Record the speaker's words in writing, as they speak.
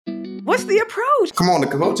What's the approach? Come on, the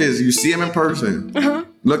coaches, you see him in person.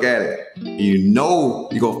 Look at it. You know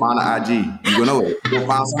you go find an IG. You gonna know it. You go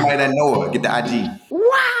find somebody that know it. Get the IG.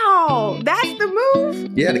 Wow, that's the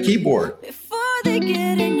move? Yeah, the keyboard. Before they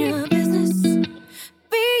get in your business,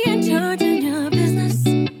 be in charge of your business.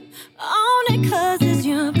 Own it 'cause it's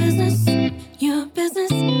your business. Your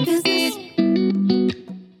business, business.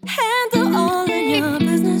 Handle all of your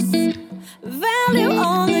business. Value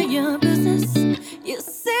all of your business. You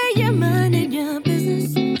say you're minding your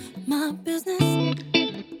business. My business.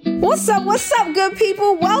 What's up, good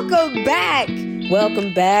people? Welcome back.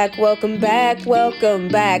 Welcome back.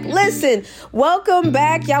 Listen, welcome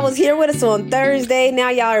back. Y'all was here with us on Thursday. Now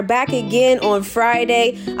y'all are back again on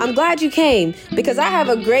Friday. I'm glad you came because I have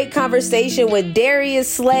a great conversation with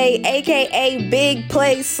Darius Slay, aka Big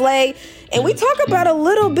Play Slay. And we talk about a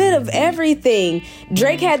little bit of everything.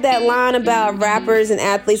 Drake had that line about rappers and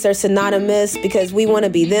athletes are synonymous because we want to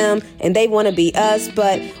be them and they want to be us.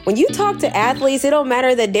 But when you talk to athletes, it don't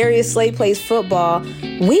matter that Darius Slay plays football.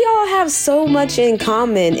 We all have so much in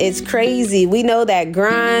common. It's crazy. We know that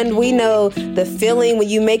grind. We know the feeling when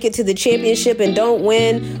you make it to the championship and don't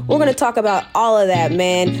win. We're going to talk about all of that,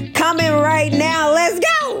 man. Coming right now. Let's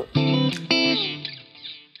go.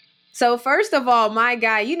 So first of all, my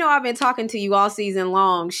guy, you know I've been talking to you all season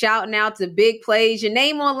long, shouting out to Big Plays. Your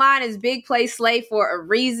name online is Big Play Slay for a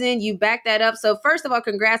reason. You back that up. So first of all,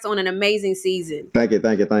 congrats on an amazing season. Thank you.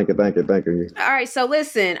 All right, so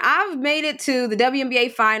listen, I've made it to the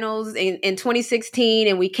WNBA Finals in 2016,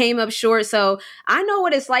 and we came up short. So I know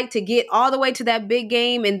what it's like to get all the way to that big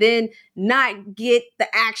game and then not get the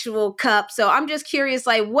actual cup. So I'm just curious,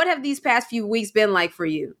 like, what have these past few weeks been like for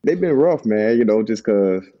you? They've been rough, man, just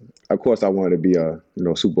because, of course, I wanted to be a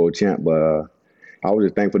Super Bowl champ, but I was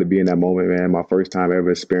just thankful to be in that moment, man. My first time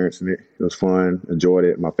ever experiencing it. It was fun, enjoyed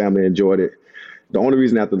it. My family enjoyed it. The only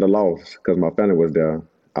reason after the loss, because my family was there,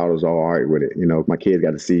 I was all right with it. My kids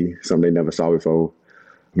got to see something they never saw before.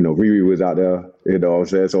 Riri was out there, what I'm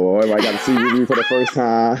saying? So everybody got to see Riri for the first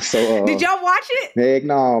time. So did y'all watch it? Heck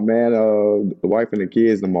no, man. The wife and the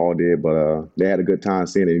kids, them all did, but they had a good time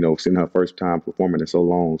seeing it, seeing her first time performing in so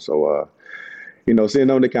long. So, seeing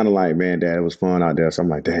them, they kind of like, man, Dad, it was fun out there. So I'm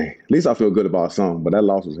like, dang, at least I feel good about something. But that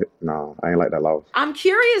loss was, no, I ain't like that loss. I'm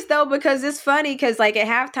curious, though, because it's funny because, like, at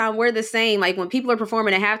halftime, we're the same. Like, when people are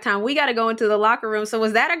performing at halftime, we got to go into the locker room. So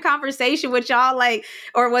was that a conversation with y'all, like,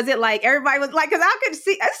 or was it like everybody was like, because I could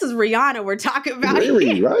see, this is Rihanna we're talking about.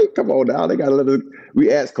 Really, right? Come on now. They got to let us,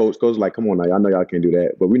 we asked Coach like, come on now, I know y'all can't do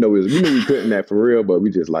that. But we knew we couldn't that for real, but we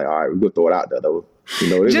just like, all right, we're going to throw it out there, though.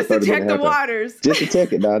 Just to check the waters. Just to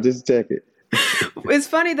check it now, just to check it. It's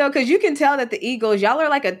funny, though, because you can tell that the Eagles, y'all are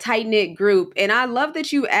like a tight-knit group. And I love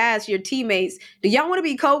that you asked your teammates, do y'all want to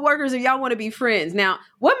be co-workers or y'all want to be friends? Now,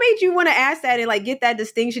 what made you want to ask that and like get that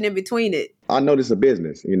distinction in between it? I know this is a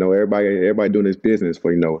business. Everybody doing this business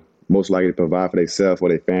for, most likely to provide for themselves or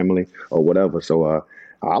their family or whatever. So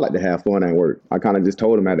I like to have fun at work. I kind of just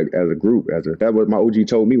told them as a group. That was my OG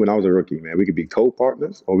told me when I was a rookie, man. We could be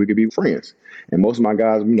co-partners or we could be friends. And most of my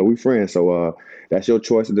guys, we friends. So that's your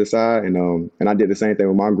choice to decide. And I did the same thing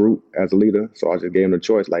with my group as a leader. So I just gave them the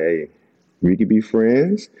choice, like, hey, we could be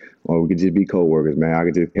friends or we could just be co-workers, man. I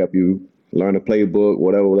could just help you learn the playbook,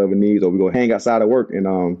 whatever needs, or we go hang outside of work. And,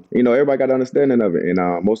 everybody got the understanding of it.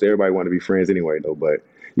 And most everybody want to be friends anyway, though. But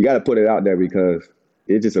you got to put it out there because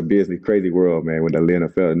it's just a business, crazy world, man, with the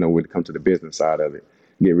NFL, when it comes to the business side of it.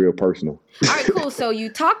 Get real personal. All right, cool. So you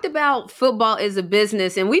talked about football as a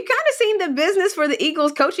business, and we've kind of seen the business for the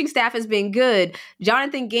Eagles coaching staff has been good.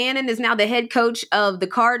 Jonathan Gannon is now the head coach of the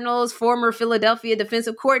Cardinals, former Philadelphia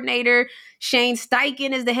defensive coordinator. Shane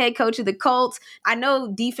Steichen is the head coach of the Colts. I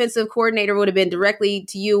know defensive coordinator would have been directly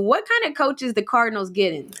to you. What kind of coach is the Cardinals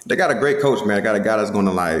getting? They got a great coach, man. They got a guy that's going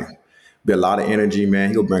to be a lot of energy,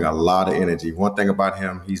 man. He'll bring a lot of energy. One thing about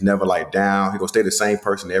him, he's never down. He's going to stay the same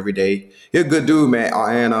person every day. He's a good dude, man.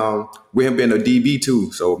 And with him being a DB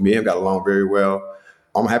too. So me and him got along very well.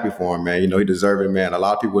 I'm happy for him, man. He deserves it, man. A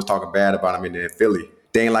lot of people was talking bad about him in Philly.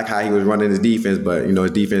 They ain't like how he was running his defense, but,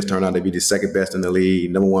 his defense turned out to be the second best in the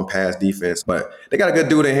league, number one pass defense. But they got a good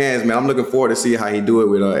dude in hands, man. I'm looking forward to see how he do it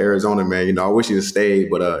with Arizona, man. I wish he'd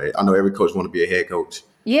stayed, but I know every coach want to be a head coach.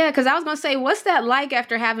 Yeah, because I was going to say, what's that like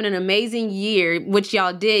after having an amazing year, which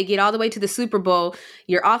y'all did, get all the way to the Super Bowl?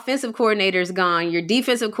 Your offensive coordinator is gone. Your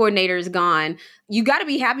defensive coordinator is gone. You got to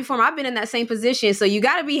be happy for him. I've been in that same position, so you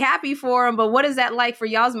got to be happy for him. But what is that like for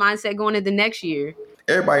y'all's mindset going into next year?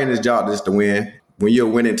 Everybody in this job is to win. When you're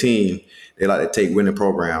a winning team, they like to take winning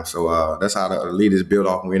programs. So that's how the leaders build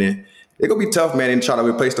off winning. it's gonna be tough, man, and try to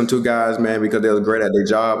replace them two guys, man, because they was great at their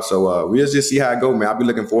job. So we'll just see how it go, man. I'll be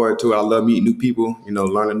looking forward to it. I love meeting new people,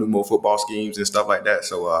 learning new more football schemes and stuff like that.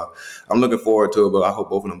 So I'm looking forward to it, but I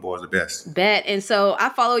hope both of them boys are the best. Bet. And so I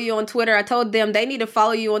follow you on Twitter. I told them they need to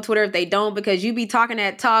follow you on Twitter if they don't, because you be talking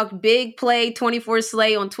that talk, Big Play 24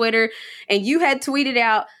 Slay on Twitter. And you had tweeted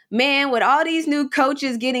out, man, with all these new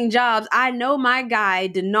coaches getting jobs, I know my guy,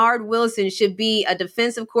 Denard Wilson, should be a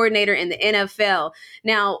defensive coordinator in the NFL.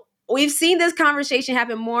 Now, we've seen this conversation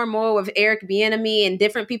happen more and more with Eric Bieniemy and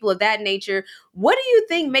different people of that nature. What do you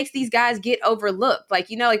think makes these guys get overlooked? Like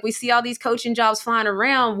we see all these coaching jobs flying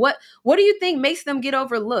around. What do you think makes them get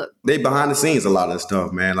overlooked? They behind the scenes a lot of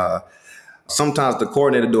stuff, man. Sometimes the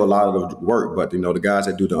coordinator do a lot of the work, but the guys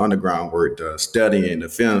that do the underground work, the studying, the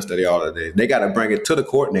film study, all of that, they got to bring it to the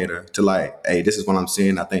coordinator to like, hey, this is what I'm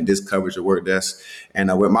seeing. I think this coverage will work best.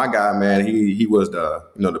 And with my guy, man, he was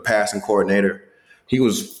the passing coordinator. He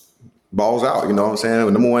was balls out, you know what I'm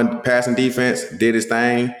saying? Number one passing defense, did his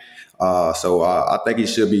thing. So I think he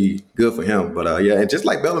should be good for him. But yeah, and just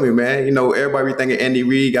like Bellamy, man, everybody be thinking Andy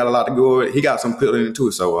Reid got a lot to go with. He got some put into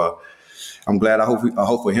it. So I'm glad. I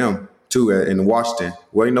hope for him too in Washington.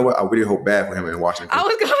 Well, you know what? I really hope bad for him in Washington. I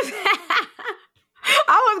was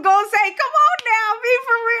gonna say, come on now, be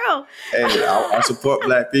for real. Hey, I support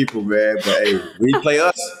black people, man. But hey, when he play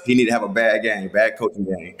us, he need to have a bad coaching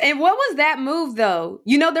game. And what was that move, though?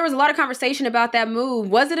 There was a lot of conversation about that move.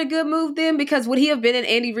 Was it a good move then? Because would he have been in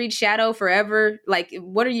Andy Reid's shadow forever? Like,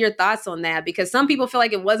 what are your thoughts on that? Because some people feel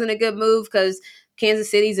like it wasn't a good move because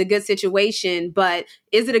Kansas City's a good situation, but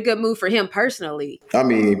is it a good move for him personally? I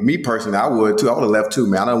mean, me personally, I would too. I would have left too,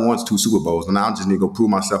 man. I done won 2 Super Bowls, and I just need to go prove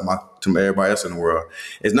myself to everybody else in the world.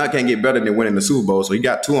 It's not can't get better than winning the Super Bowl. So he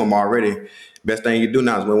got 2 of them already. Best thing he can do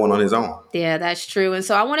now is win one on his own. Yeah, that's true. And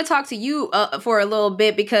so I want to talk to you for a little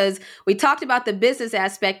bit, because we talked about the business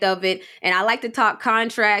aspect of it, and I like to talk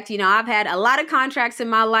contract. I've had a lot of contracts in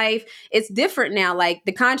my life. It's different now. Like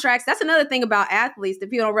the contracts, that's another thing about athletes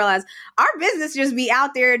that people don't realize. Our business just be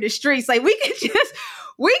out there in the streets. Like we can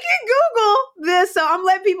Google this. So I'm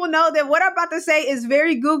letting people know that what I'm about to say is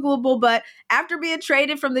very Googleable. But after being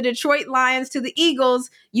traded from the Detroit Lions to the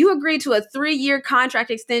Eagles, you agreed to a 3-year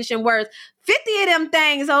contract extension worth 50 of them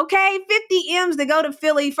things, okay? 50 M's to go to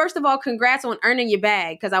Philly. First of all, congrats on earning your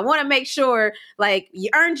bag, because I want to make sure like you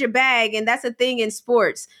earned your bag, and that's a thing in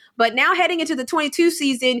sports. But now heading into the 22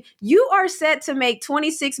 season, you are set to make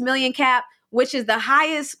 $26 million cap, which is the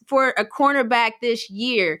highest for a cornerback this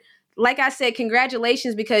year. Like I said,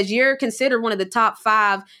 congratulations, because you're considered one of the top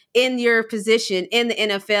 5 in your position in the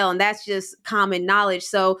NFL, and that's just common knowledge.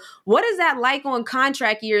 So what is that like on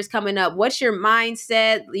contract years coming up? What's your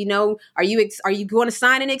mindset? Are you going to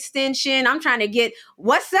sign an extension? I'm trying to get,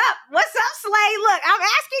 what's up? What's up, Slay? Look, I'm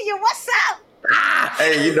asking you, what's up?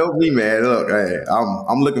 Hey, you know me, man. Look, hey,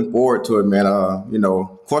 I'm looking forward to it, man.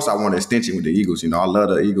 Of course I want an extension with the Eagles. I love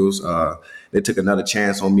the Eagles. They took another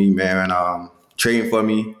chance on me, man, trading for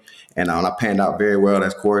me. And I panned out very well,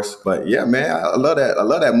 of course. But yeah, man, I love that. I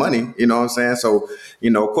love that money. You know what I'm saying? So,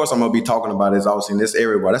 of course, I'm gonna be talking about this obviously in this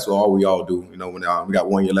area, but that's what we all do. When we got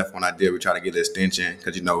 1 year left on our deal, we try to get an extension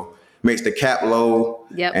because makes the cap low.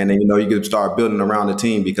 Yep. And then you can start building around the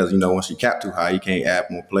team because once you cap too high, you can't add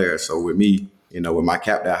more players. So with me, with my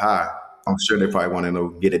cap that high, I'm sure they probably want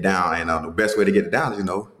to get it down. And the best way to get it down is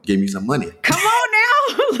give me some money. Come on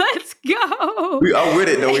now, let's go. I'm with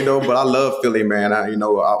it though, but I love Philly, man. I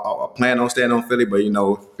plan on staying on Philly, but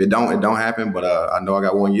if it don't happen. But I know I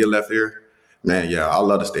got 1 year left here. Man, yeah, I'd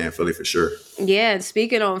love to stay in Philly for sure. Yeah, and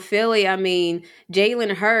speaking on Philly, I mean,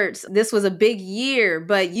 Jalen Hurts, this was a big year,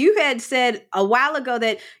 but you had said a while ago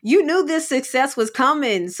that you knew this success was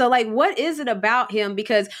coming. So, what is it about him?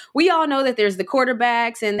 Because we all know that there's the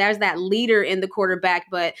quarterbacks and there's that leader in the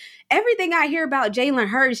quarterback, but everything I hear about Jalen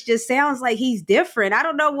Hurts just sounds like he's different. I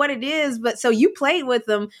don't know what it is, but so you played with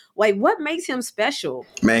him. What makes him special?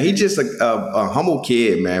 Man, he's just a humble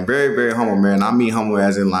kid, man. Very, very humble, man. I mean humble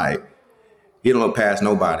as in he don't look past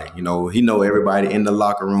nobody. He know everybody in the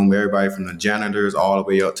locker room, everybody from the janitors all the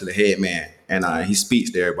way up to the head man. And he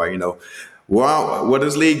speaks to everybody, what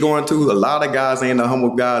this league going to? A lot of guys ain't the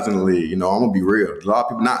humble guys in the league. I'm going to be real. A lot of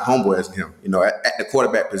people not humble as him, at the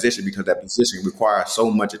quarterback position, because that position requires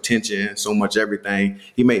so much attention, so much everything.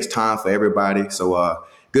 He makes time for everybody. So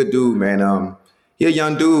good dude, man. He a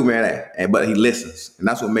young dude, man, but he listens. And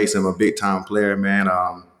that's what makes him a big time player, man.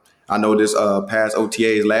 I know this past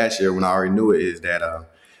OTAs last year when I already knew it is that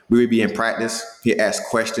we would be in practice. He'd ask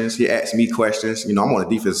questions. He'd ask me questions. I'm on the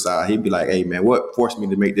defensive side. He'd be like, hey, man, what forced me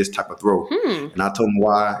to make this type of throw? And I told him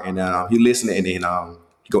why. And he listened, and then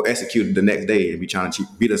he go execute it the next day and be trying to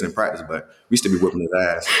beat us in practice. But we still be whipping his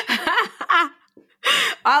ass.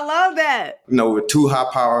 I love that. With two high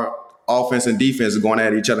power offense and defense going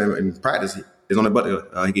at each other in practice, it's only but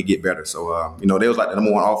he could get better. So, they was like the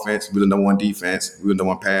number one offense, we were the number one defense, we were the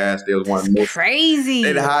number one pass. They was one of the most Crazy.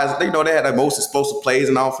 they the highest. They had the most explosive plays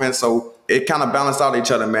in offense. So it kind of balanced out each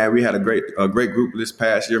other, man. We had a great group this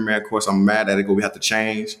past year, man. Of course, I'm mad that we have to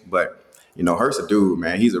change, but Hurts a dude,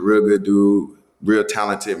 man. He's a real good dude, real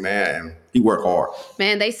talented, man. And he worked hard.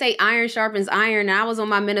 Man, they say iron sharpens iron. And I was on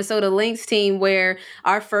my Minnesota Lynx team where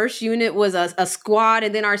our first unit was a squad,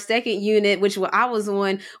 and then our second unit, which I was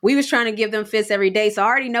on, we was trying to give them fits every day. So I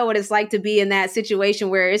already know what it's like to be in that situation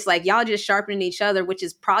where it's like y'all just sharpening each other, which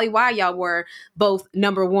is probably why y'all were both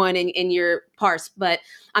number one in your parts. But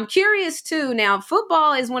I'm curious too. Now,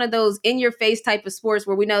 football is one of those in-your-face type of sports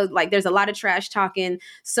where we know like there's a lot of trash talking.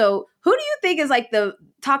 So who do you think is like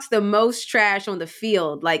talks the most trash on the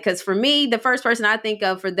field? Like, because for me, the first person I think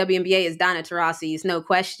of for WNBA is Donna Taurasi, it's no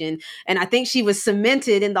question. And I think she was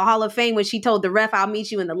cemented in the Hall of Fame when she told the ref, "I'll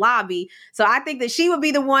meet you in the lobby." So I think that she would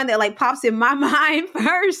be the one that like pops in my mind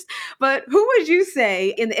first. But who would you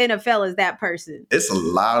say in the NFL is that person? It's a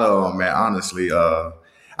lot of them, man, honestly.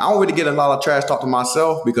 I don't really get a lot of trash talk to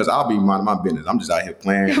myself because I'll be minding my business. I'm just out here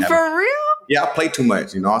playing. For real? Yeah, I play too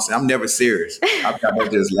much. You know what I'm saying? I'm never serious. I'm kind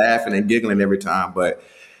of just laughing and giggling every time. But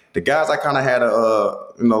the guys I kind of had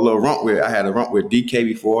a little rump with, I had a rump with DK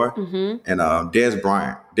before and Dez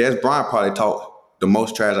Bryant. Dez Bryant probably talked the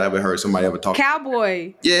most trash I ever heard somebody ever talk.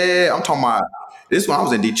 Cowboy. Yeah, I'm talking about this when I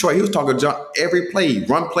was in Detroit. He was talking junk every play,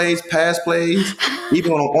 run plays, pass plays,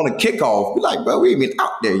 even on a kickoff. We're like, bro, we ain't even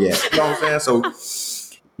out there yet. You know what I'm saying? So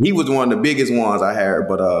he was one of the biggest ones I heard,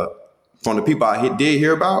 but from the people I did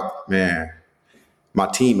hear about, man, my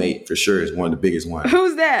teammate for sure is one of the biggest ones.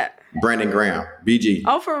 Who's that? Brandon Graham, BG.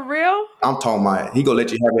 Oh, for real? I'm talking about he gonna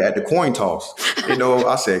let you have it at the coin toss.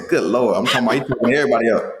 I said, good Lord. I'm talking about he talking everybody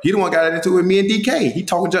up. He the one got into it with me and DK. He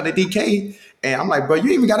talking junk to DK. And I'm like, bro, you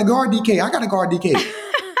ain't even got to guard DK. I got to guard DK.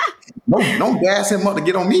 Don't gas him up to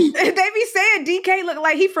get on me. They be saying DK look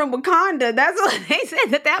like he from Wakanda. That's what they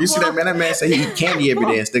said. That you see that man? That man say he eat candy every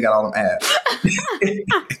day and still got all them abs.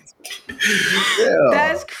 Yeah.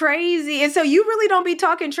 That's crazy. And so you really don't be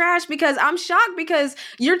talking trash because I'm shocked because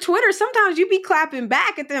your Twitter, sometimes you be clapping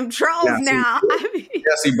back at them trolls now.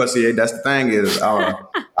 See, that's the thing is I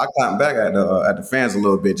clap back at the fans a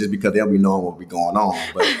little bit just because they'll be knowing what be going on.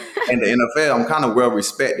 But in the NFL, I'm kind of well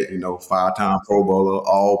respected, 5-time Pro Bowler,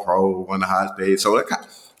 All Pro, one of the highest paid. So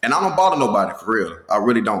and I don't bother nobody for real. I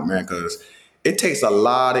really don't, man, because it takes a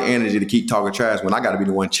lot of energy to keep talking trash when I got to be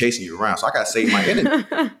the one chasing you around. So I got to save my energy.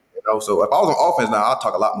 So if I was on offense now, I'll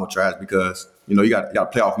talk a lot more trash because, you got to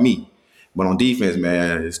play off me. But on defense,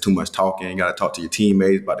 man, it's too much talking. You got to talk to your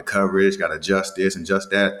teammates about the coverage, got to adjust this and adjust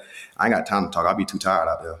that. I ain't got time to talk. I'll be too tired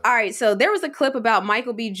out there. All right. So there was a clip about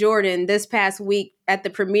Michael B. Jordan this past week at the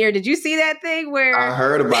premiere. Did you see that thing where I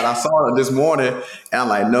heard about it? I saw it this morning and I'm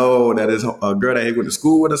like, no, that is a girl that he went to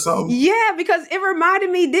school with or something. Yeah, because it reminded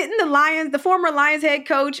me, didn't the former Lions head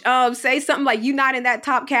coach say something like, you not in that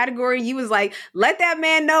top category? You was like, let that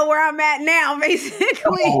man know where I'm at now, basically.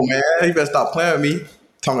 Come on, man. He better stop playing with me.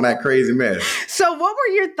 Talking that crazy mess. So what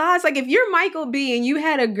were your thoughts? Like if you're Michael B. and you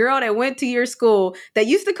had a girl that went to your school that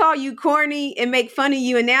used to call you corny and make fun of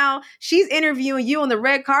you, and now she's interviewing you on the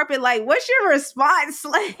red carpet, like what's your response?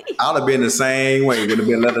 Like I'd have been the same way. Would have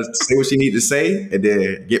been let her say what she need to say and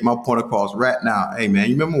then get my point across right now. Hey man,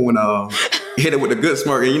 you remember when hit it with a good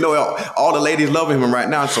smirk and all the ladies loving him right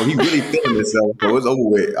now, so he really feeling himself. So it's over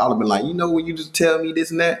with. I'd have been like, when you just tell me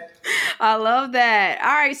this and that. I love that.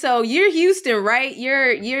 All right, so you're Houston, right?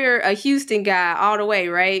 You're a Houston guy all the way,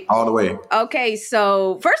 right? All the way. Okay,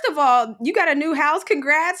 so first of all, you got a new house.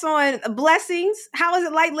 Congrats on blessings. How is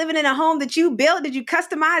it like living in a home that you built? Did you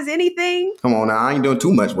customize anything? Come on now, I ain't doing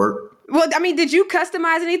too much work. Well, I mean, did you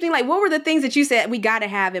customize anything? Like, what were the things that you said we got to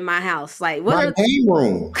have in my house? Like, game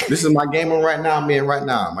room. This is my game room right now. I'm in right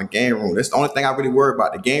now. My game room. That's the only thing I really worry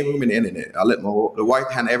about. The game room and the internet. I let the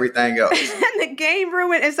wife handle everything else. The game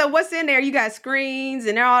room. And so what's in there? You got screens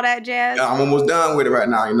and all that jazz? Yeah, I'm almost done with it right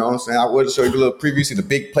now. You know what I'm saying? I wanted to show you a little preview. See the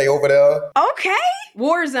big play over there. Okay.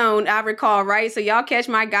 Warzone, I recall, right? So y'all catch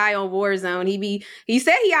my guy on Warzone. He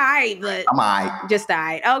said he all right, but I'm all right. Just all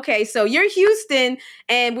right. Okay, so you're Houston,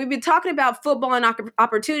 and we've been talking about football and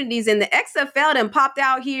opportunities, and the XFL then popped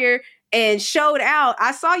out here and showed out.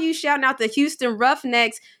 I saw you shouting out the Houston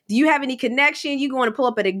Roughnecks. Do you have any connection? You going to pull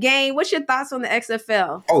up at a game? What's your thoughts on the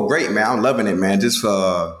XFL? Oh, great, man. I'm loving it, man. Just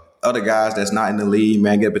for other guys that's not in the league,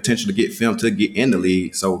 man, get potential to get filmed to get in the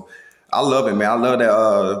league. So I love it, man. I love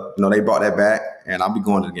that. They brought that back, and I'll be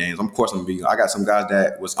going to the games. Of course, I'm gonna be. I got some guys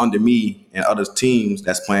that was under me and other teams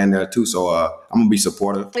that's playing there too. So I'm gonna be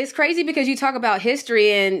supportive. It's crazy because you talk about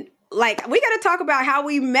history and like we got to talk about how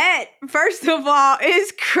we met. First of all,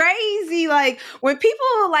 it's crazy. Like when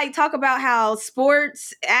people like talk about how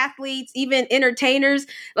sports athletes, even entertainers,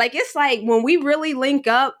 like it's like when we really link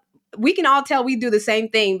up, we can all tell we do the same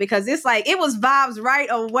thing because it's like it was vibes right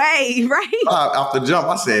away, right? Off the jump,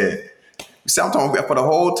 I said. See, I'm talking about for the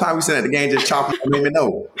whole time we sat at the game just chopping. I didn't even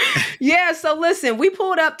know. Yeah, so listen, we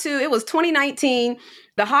pulled up to, it was 2019.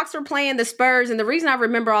 The Hawks were playing the Spurs. And the reason I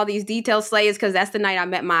remember all these details, Slay, is because that's the night I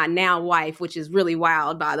met my now wife, which is really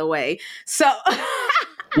wild, by the way. So...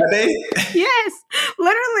 Yes,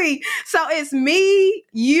 literally. So it's me,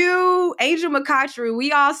 you, Angel McCoughtry.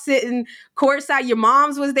 We all sitting courtside. Your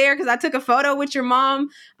mom's was there because I took a photo with your mom.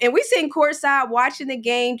 And we sitting courtside watching the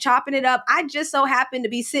game, chopping it up. I just so happened to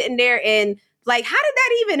be sitting there and like, how did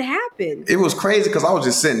that even happen? It was crazy because I was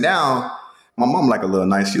just sitting down. My mom like a little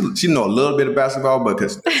nice. She know a little bit of basketball, but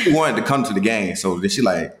because she wanted to come to the game. So then she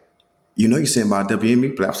like, you sitting by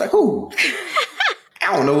WNBA play. I was like, who?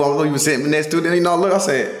 I don't know. I was even sitting next to them. Look, I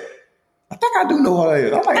said, I think I do know who that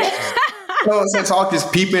is. I'm like, so I was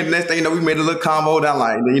just peeping. The next thing we made a little combo. Down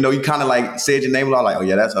like, you kind of like said your name. I was like, oh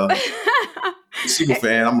yeah, that's her. Super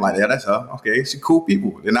fan. I'm like, yeah, that's her. Okay, she cool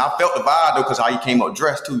people. And I felt the vibe though, because how you came up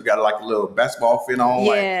dressed too. You got like a little basketball fit on.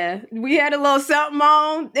 Yeah, we had a little something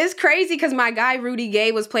on. It's crazy because my guy Rudy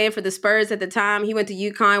Gay was playing for the Spurs at the time. He went to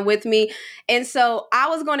UConn with me. And so I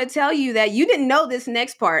was going to tell you that you didn't know this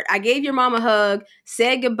next part. I gave your mom a hug,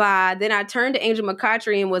 said goodbye. Then I turned to Angel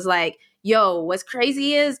McCoughtry and was like, yo, what's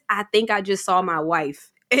crazy is I think I just saw my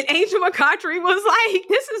wife. And Angel McCoughtry was like,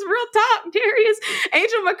 this is real talk, Darius.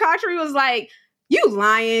 Angel McCoughtry was like, you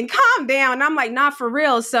lying, calm down. And I'm like, not for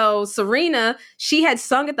real. So Serena, she had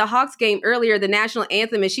sung at the Hawks game earlier, the national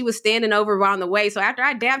anthem, and she was standing over on the way. So after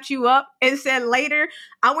I dapped you up and said later,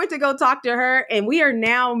 I went to go talk to her, and we are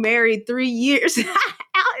now married 3 years out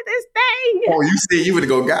of this thing. Oh, you said you would have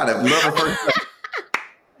go got it. Love her first.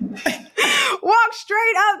 Walk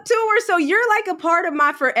straight up to her. So you're like a part of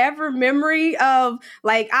my forever memory of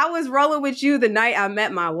like, I was rolling with you the night I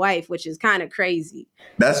met my wife, which is kind of crazy.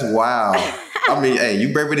 That's wild. I mean, hey,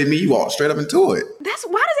 you braver than me. You walk straight up into it. Why does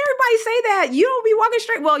everybody say that? You don't be walking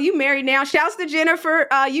straight. Well, you married now. Shouts to Jennifer.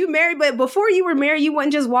 You married, but before you were married, you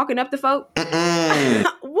wasn't just walking up to folk.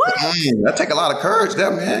 What? That take a lot of courage,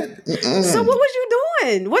 there, man. So what was you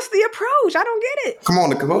doing? What's the approach? I don't get it. Come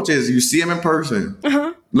on, the coaches. You see him in person.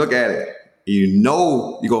 Look at it. You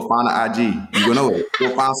go find an IG. You go know it.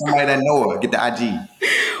 Go find somebody that know it. Get the IG.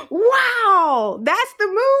 Wow, that's the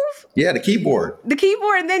move. Yeah, the keyboard.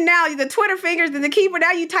 And then now the Twitter fingers and the keyboard.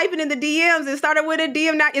 Now you typing in the DMs and started with a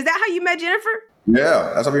DM. Now, is that how you met Jennifer?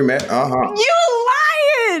 Yeah, that's how we met. You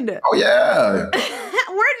lying? Oh yeah.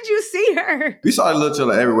 Where did you see her? We saw each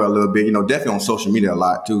other everywhere a little bit. Definitely on social media a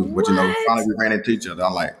lot too. But finally we ran into each other.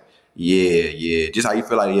 I'm like, yeah. Just how you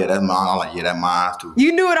feel like, yeah, that's mine. I'm like, yeah, that's mine too.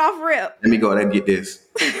 You knew it off rip. Let me go ahead and get this.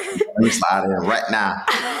 Let me slide in right now.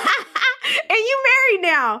 And you married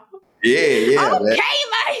now. Yeah. Okay,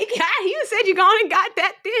 like you said you gone and got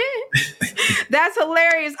that then. That's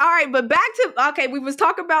hilarious. All right, but back to, we was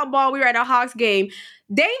talking about ball. We were at a Hawks game.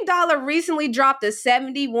 Dame Dollar recently dropped a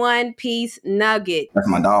 71-piece nugget. That's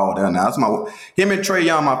my dog there now. Him and Trae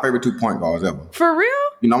Young, my favorite 2-point guards ever. For real?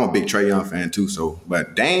 I'm a big Trae Young fan too.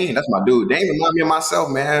 But Dame, that's my dude. Dame reminds me of myself,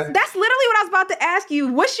 man. That's literally what I was about to ask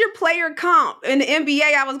you. What's your player comp in the NBA?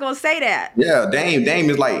 I was going to say that. Yeah, Dame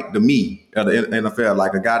is like the me of the NFL,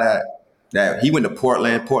 like a guy that he went to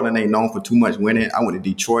Portland. Portland ain't known for too much winning. I went to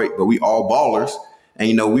Detroit, but we all ballers.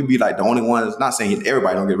 And, we be like the only ones, not saying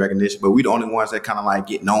everybody don't get recognition, but we the only ones that kind of like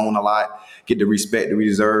get known a lot, get the respect that we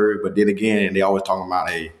deserve. But then again, they always talking about,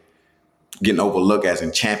 getting overlooked as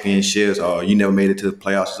in championships, or you never made it to the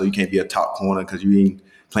playoffs, so you can't be a top corner because you ain't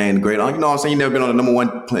playing great. You know what I'm saying? You never been on the number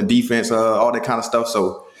one defense, all that kind of stuff.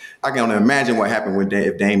 So I can only imagine what happened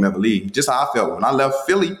if Dame ever leave. Just how I felt when I left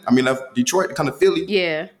Detroit to come to Philly.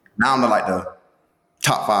 Yeah. Now I'm like the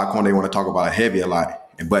top 5 corner they want to talk about heavy a lot.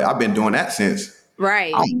 But I've been doing that since.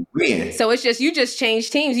 Right. So it's just, you just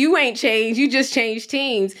changed teams. You ain't changed. You just changed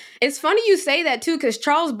teams. It's funny you say that too, because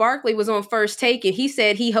Charles Barkley was on First Take and he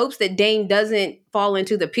said he hopes that Dame doesn't fall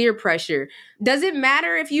into the peer pressure. Does it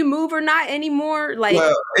matter if you move or not anymore?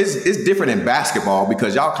 Well, it's different in basketball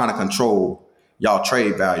because y'all kind of control y'all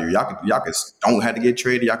trade value. Y'all don't have to get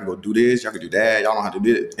traded. Y'all can go do this. Y'all can do that. Y'all don't have to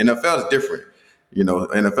do it. NFL is different.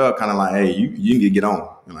 NFL kind of like, hey, you need to get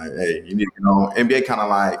on. Like, hey, you need to get on. NBA kind of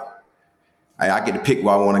like, I get to pick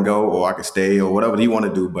where I want to go, or I can stay, or whatever he want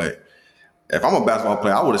to do. But if I'm a basketball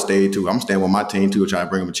player, I would have stayed too. I'm staying with my team too, trying to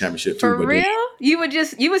bring them a championship too. For real? You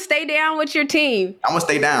would stay down with your team? I'm gonna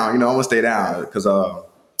stay down. I'm gonna stay down because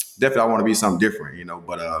definitely I want to be something different.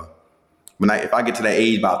 But if I get to that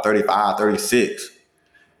age about 35, 36,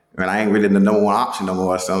 and I ain't really the number one option no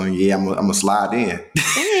more, so yeah, I'm gonna slide in.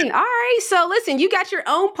 Dang, all right. So listen, you got your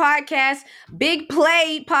own podcast, Big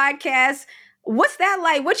Play Podcast. What's that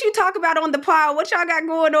like? What you talk about on the pod? What y'all got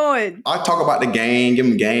going on? I talk about the game,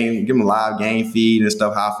 give them a live game feed and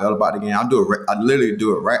stuff, how I felt about the game. I literally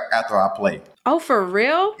do it right after I play. Oh, for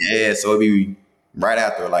real? Yeah, so it'd be right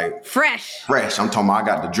after, like fresh. I'm talking about I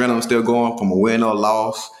got the adrenaline still going from a win or a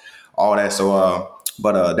loss, all that. So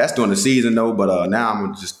but that's during the season though. But now I'm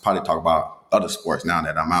gonna just probably talk about other sports now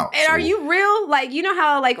that I'm out. And are you real? Like, you know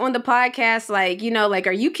how like on the podcast, like, like,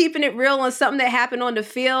 are you keeping it real on something that happened on the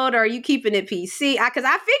field, or are you keeping it PC? Because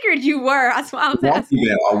I figured you were. That's why I was asking. I'm keeping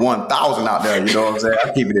it 1,000 out there. You know what I'm saying?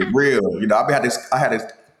 I'm keeping it real. I had this.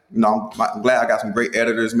 I'm glad I got some great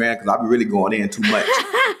editors, man, because I be really going in too much.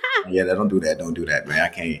 Yeah, don't do that, man. I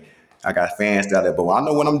can't. I got fans out there, but I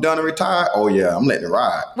know when I'm done and retired, oh yeah, I'm letting it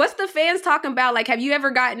ride. What's the fans talking about? Like, have you ever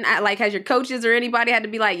gotten, like, has your coaches or anybody had to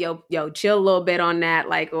be like, yo, chill a little bit on that?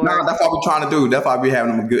 Like, or... No, that's what we're trying to do. That's why I be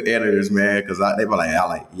having them good editors, man, because they be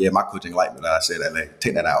like, yeah, my coach ain't like me that I said that. Like,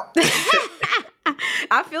 take that out.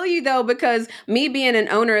 I feel you though, because me being an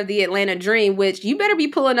owner of the Atlanta Dream, which you better be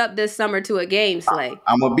pulling up this summer to a game, Slay.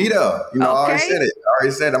 I'm gonna be there. I already said it. I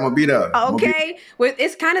already said I'm gonna be there. Okay.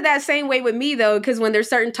 It's kind of that same way with me though, because when there's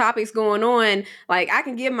certain topics going on, like I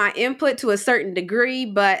can give my input to a certain degree,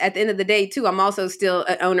 but at the end of the day too, I'm also still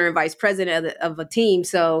an owner and vice president of a team.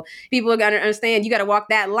 So people are gonna understand you got to walk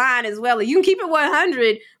that line as well. You can keep it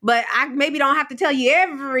 100, but I maybe don't have to tell you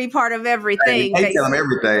every part of everything. Can't tell them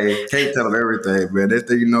everything, man. This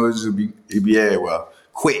thing,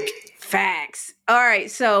 quick. Facts. All right.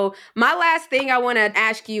 So my last thing I want to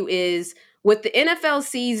ask you is, with the NFL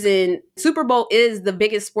season, Super Bowl is the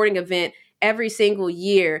biggest sporting event every single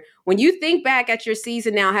year. When you think back at your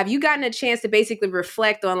season now, have you gotten a chance to basically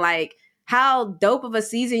reflect on like how dope of a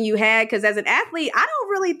season you had? Because as an athlete, I don't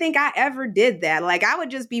really think I ever did that. Like I would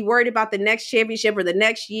just be worried about the next championship or the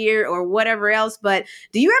next year or whatever else. But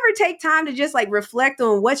do you ever take time to just like reflect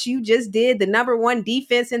on what you just did, the number one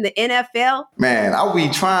defense in the NFL? Man, I'll be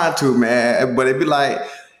trying to, man. But it'd be like,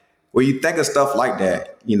 when you think of stuff like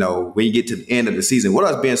that, when you get to the end of the season, what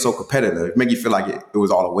us being so competitive, it make you feel like it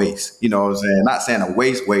was all a waste. You know what I'm saying? Not saying a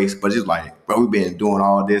waste, but just like, bro, we've been doing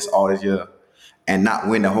all this year and not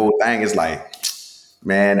win the whole thing. It's like,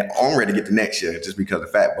 man, I'm ready to get to next year just because of the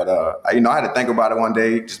fact. But, I had to think about it one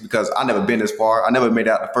day just because I never been this far. I never made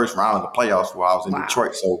out the first round of the playoffs while I was in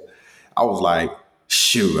Detroit. So I was like,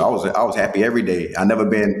 shoot, I was happy every day. I never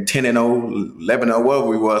been 10-0, 11-0, whatever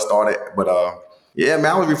we was started. But, yeah, man,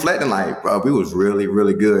 I was reflecting like, bro, we was really,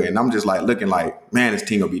 really good. And I'm just like looking like, man, this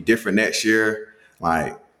team will be different next year.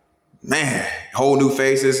 Like, man, whole new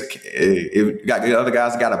faces. It got the other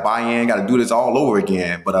guys got to buy in, got to do this all over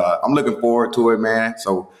again. But I'm looking forward to it, man.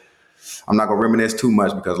 So I'm not going to reminisce too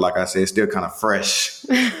much because, like I said, it's still kind of fresh.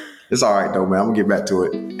 It's all right, though, man. I'm going to get back to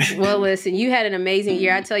it. Well, listen, you had an amazing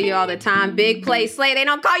year. I tell you all the time, Big Play Slay. They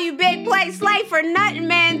don't call you Big Play Slay for nothing,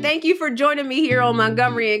 man. Thank you for joining me here on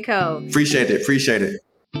Montgomery & Co. Appreciate it.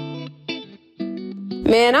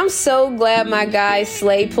 Man, I'm so glad my guy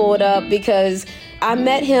Slay pulled up because I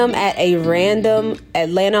met him at a random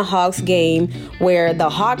Atlanta Hawks game where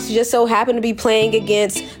the Hawks just so happened to be playing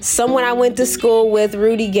against someone I went to school with,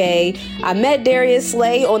 Rudy Gay. I met Darius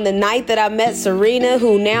Slay on the night that I met Serena,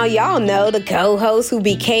 who now y'all know, the co-host who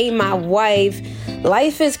became my wife.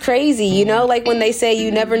 Life is crazy, like when they say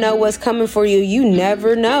you never know what's coming for you, you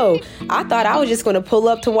never know. I thought I was just going to pull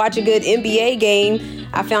up to watch a good NBA game.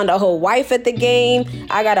 I found a whole wife at the game.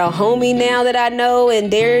 I got a homie now that I know,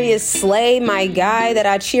 and Darius Slay, my guy that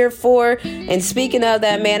I cheer for. And speaking of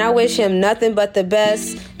that, man, I wish him nothing but the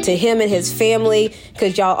best to him and his family,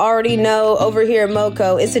 because y'all already know over here at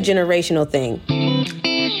Moco, it's a generational thing.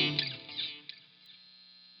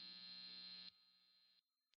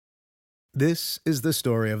 This is the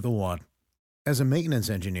story of the one. As a maintenance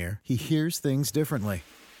engineer, he hears things differently.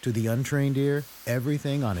 To the untrained ear,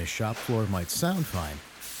 everything on his shop floor might sound fine,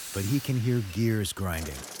 but he can hear gears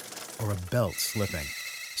grinding or a belt slipping.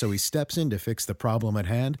 So he steps in to fix the problem at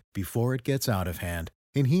hand before it gets out of hand.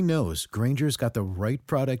 And he knows Grainger's got the right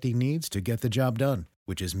product he needs to get the job done,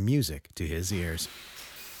 which is music to his ears.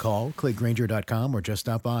 Call, click Grainger.com, or just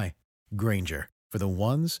stop by. Grainger, for the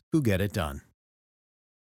ones who get it done.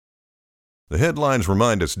 The headlines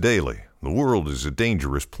remind us daily, the world is a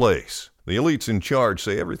dangerous place. The elites in charge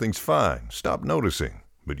say everything's fine, stop noticing.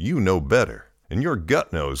 But you know better. And your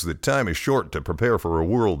gut knows that time is short to prepare for a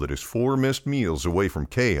world that is 4 missed meals away from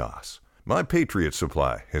chaos. My Patriot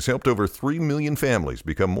Supply has helped over 3 million families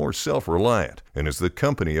become more self-reliant and is the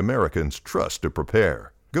company Americans trust to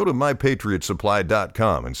prepare. Go to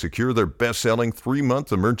MyPatriotSupply.com and secure their best-selling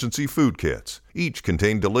 3-month emergency food kits. Each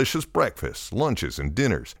contain delicious breakfasts, lunches, and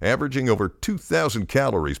dinners, averaging over 2,000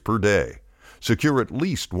 calories per day. Secure at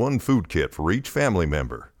least one food kit for each family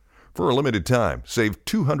member. For a limited time, save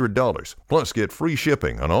 $200, plus get free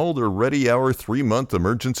shipping on all their Ready Hour 3-month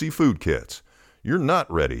emergency food kits. You're not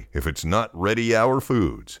ready if it's not Ready Hour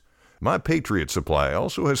Foods. My Patriot Supply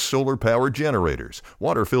also has solar-powered generators,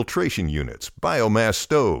 water filtration units, biomass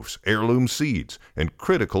stoves, heirloom seeds, and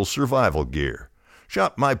critical survival gear.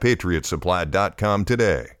 Shop MyPatriotSupply.com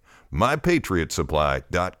today.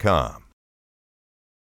 MyPatriotSupply.com.